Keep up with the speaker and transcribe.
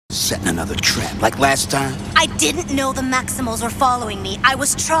Setting another trap, like last time? I didn't know the Maximals were following me. I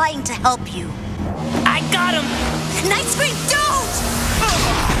was trying to help you. I got him! Night Scream, don't!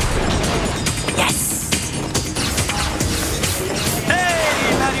 Yes!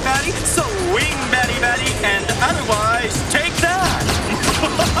 Hey, Batty Batty! Swing, Batty Batty, and otherwise, take that!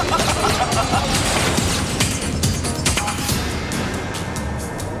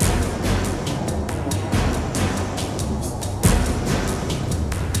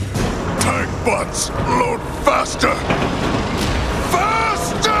 Tank butts, load faster!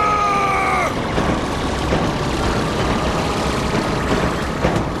 Faster!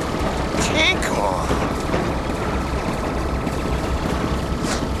 Tinkle!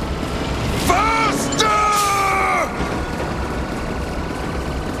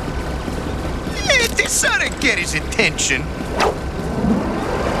 This ought to get his attention.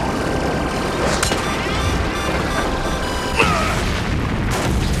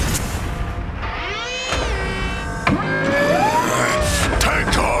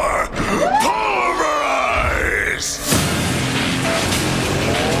 Tankar, pulverize!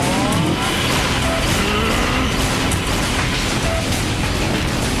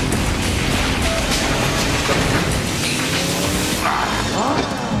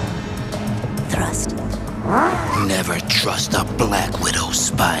 Thrust. Never trust a Black Widow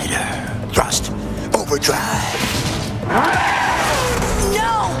spider. Thrust. Overdrive.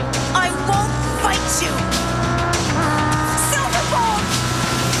 No! I won't fight you! Silverbolt!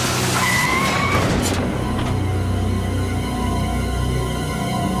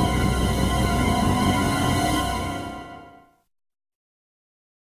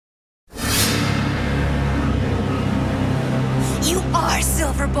 You are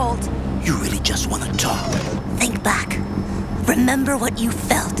Silverbolt! You really just want to talk? Think back. Remember what you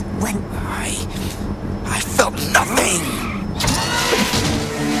felt when... I felt nothing!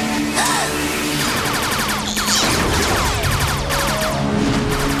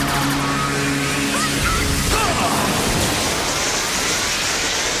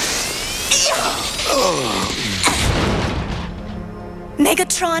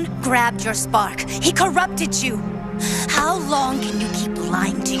 Megatron grabbed your spark. He corrupted you. How long can you keep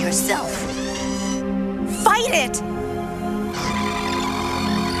lying to yourself? Fight it!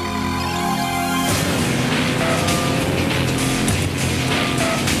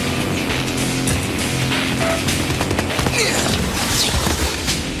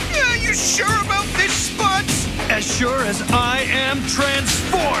 Are you sure about this, Spuds? As sure as I am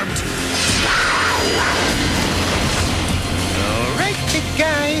transformed! All right, big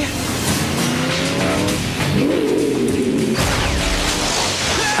guy.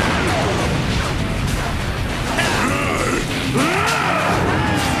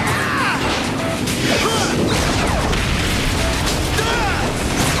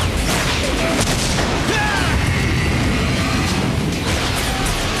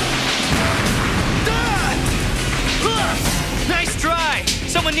 Nice try!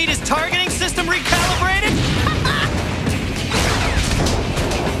 Someone need his targeting system recalibrated?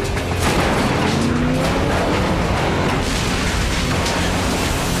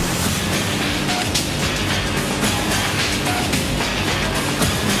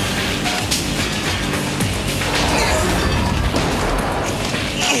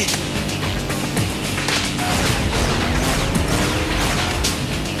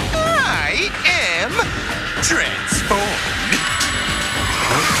 I am transformed.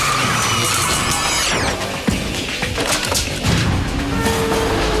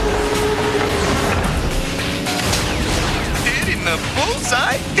 Hitting the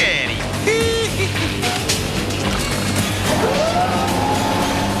bullseye, Daddy.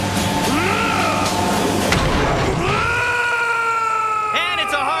 And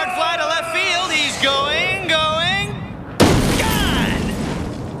it's a hard fly to left field. He's going. Gone!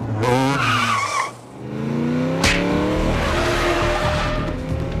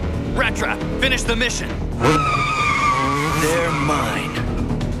 Retra, finish the mission. They're mine.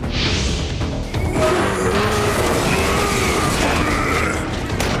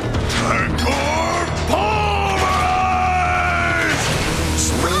 Tankar, pulverize!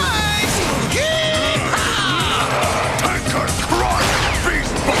 Surprise! Yee-haw! Tankar, crush!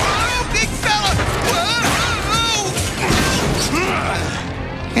 Beast boy! Whoa, big fella! Whoa!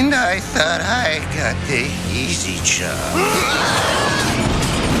 And I thought I got the easy job.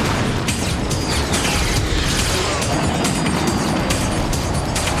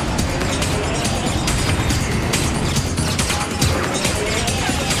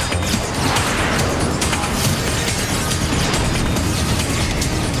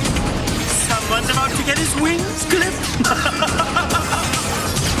 Someone's about to get his wings clipped.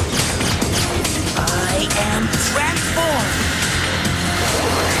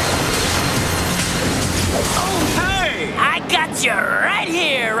 meet you right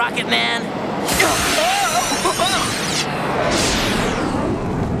here, Rocket Man.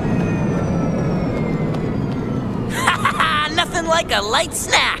 Nothing like a light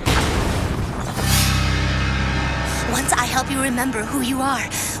snack. Once I help you remember who you are,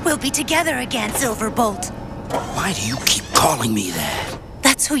 we'll be together again, Silverbolt. Why do you keep calling me that?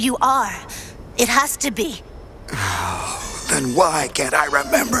 That's who you are. It has to be. Then why can't I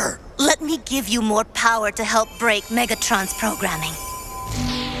remember? Let me give you more power to help break Megatron's programming.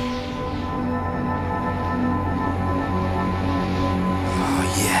 Oh,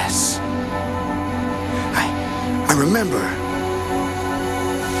 yes. I remember.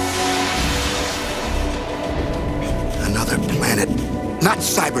 Another planet. Not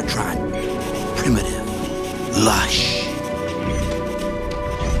Cybertron. Primitive. Lush.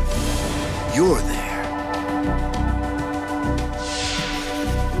 You're there.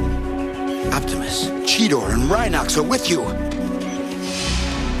 Optimus, Cheetor, and Rhinox are with you.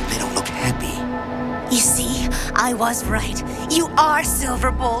 They don't look happy. You see, I was right. You are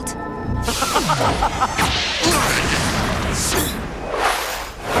Silverbolt.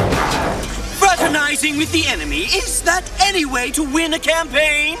 Fraternizing with the enemy, is that any way to win a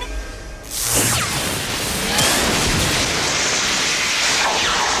campaign?